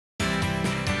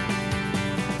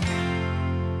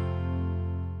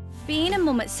Being a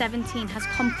mum at 17 has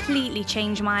completely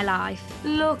changed my life.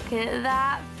 Look at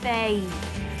that face.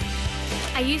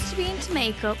 I used to be into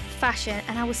makeup, fashion,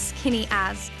 and I was skinny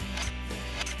as.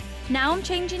 Now I'm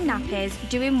changing nappies,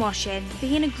 doing washing,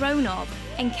 being a grown-up,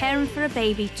 and caring for a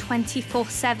baby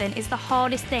 24/7 is the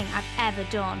hardest thing I've ever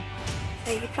done.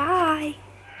 Say goodbye.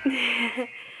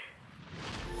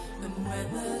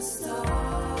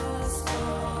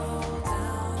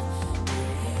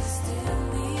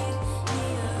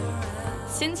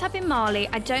 Since having Marley,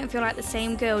 I don't feel like the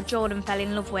same girl Jordan fell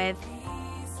in love with.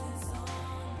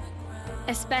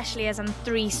 Especially as I'm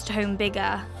 3 stone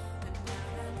bigger.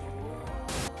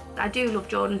 I do love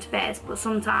Jordan to bits, but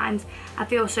sometimes I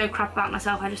feel so crap about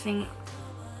myself. I just think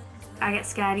I get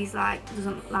scared he's like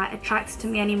doesn't like attract to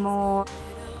me anymore.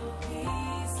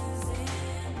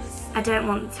 I don't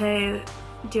want to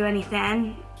do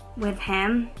anything with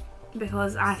him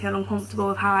because I feel uncomfortable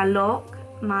with how I look.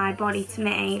 My body to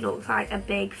me looks like a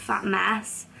big fat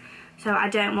mess, so I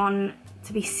don't want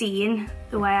to be seen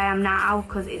the way I am now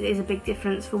because it is a big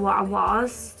difference for what I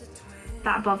was.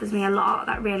 That bothers me a lot.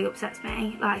 That really upsets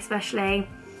me, like especially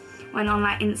when on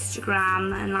like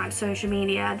Instagram and like social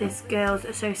media there's girls that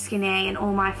are so skinny and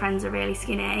all my friends are really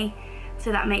skinny,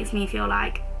 so that makes me feel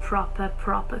like proper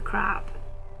crap.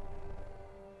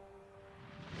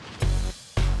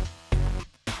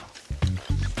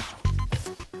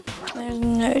 There's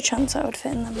no chance I would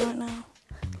fit in them right now.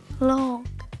 Look,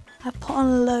 I put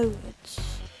on loads.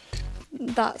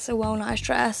 That's a well-nice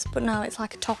dress, but now it's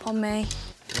like a top on me.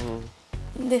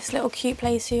 This little cute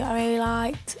play suit I really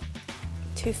liked.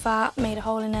 Too fat, made a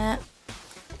hole in it.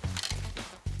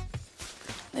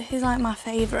 This is like my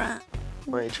favourite.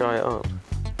 Why don't you try it on?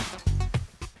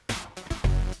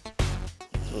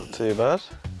 Not too bad.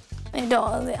 It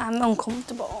does, I'm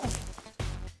uncomfortable.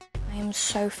 I am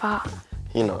so fat.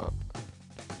 You're not.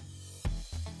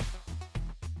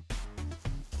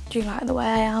 Do you like the way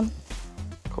I am?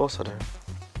 Of course I do.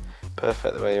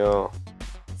 Perfect the way you are.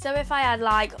 So if I had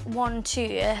like 1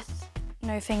 tooth,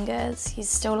 no fingers, you'd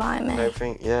still like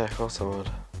me? Yeah, of course I would.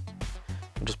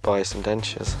 I'll just buy you some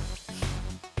dentures.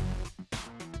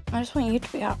 I just want you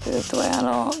to be happy with the way I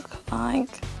look,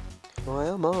 like. Why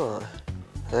am I?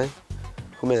 Hey,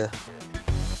 come here.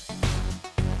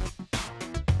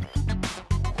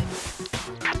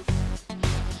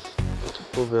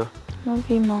 Love you. Love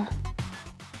you more.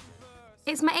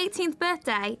 It's my 18th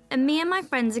birthday, and me and my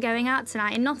friends are going out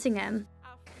tonight in Nottingham.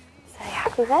 Say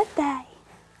happy birthday.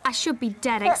 I should be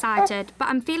dead excited, but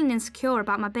I'm feeling insecure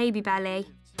about my baby belly.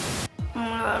 Oh my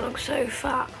God, I look so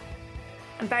fat.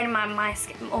 And bearing in mind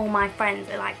all my friends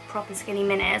are like proper skinny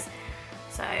minis,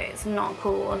 so it's not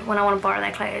cool. When I want to borrow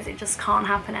their clothes, it just can't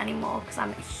happen anymore because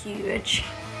I'm huge.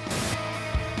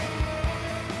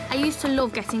 I used to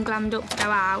love getting glammed up to go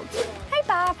out. Hey,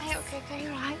 Bob. Hey, okay,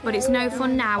 you're right. But it's no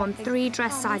fun now. I'm 3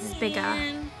 dress sizes bigger.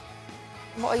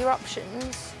 What are your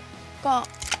options? Got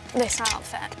this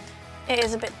outfit. It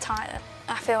is a bit tighter.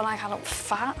 I feel like I look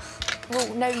fat. Well,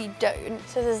 no, you don't.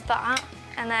 So there's that.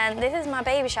 And then this is my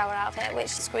baby shower outfit, which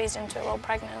squeezed into it while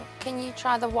pregnant. Can you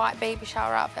try the white baby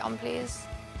shower outfit on, please?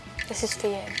 This is for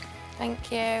you.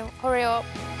 Thank you. Hurry up.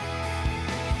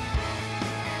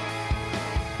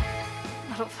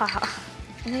 I look fat.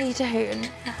 No, you don't.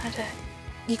 No, I do.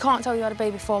 You can't tell you had a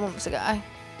baby 4 months ago.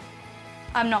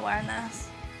 I'm not wearing this.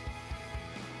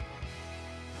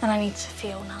 And I need to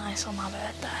feel nice on my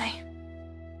birthday.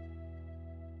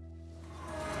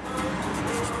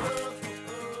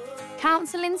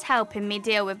 Counselling's helping me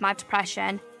deal with my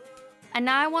depression, and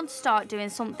now I want to start doing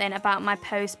something about my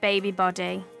post-baby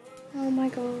body. Oh my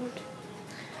God.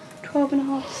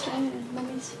 12.5 stone.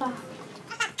 Mummy's fat.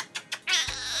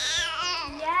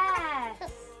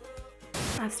 Yes!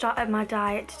 I've started my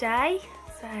diet today,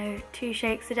 so 2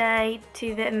 shakes a day,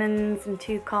 2 vitamins and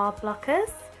 2 carb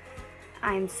blockers.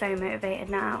 I am so motivated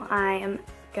now. I am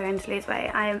going to lose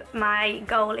weight. My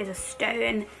goal is a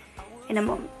stone in a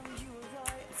month.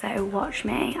 So watch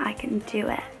me, I can do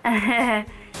it. I'm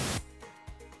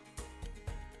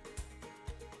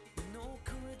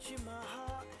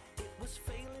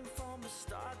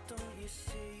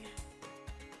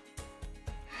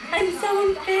so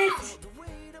unfit.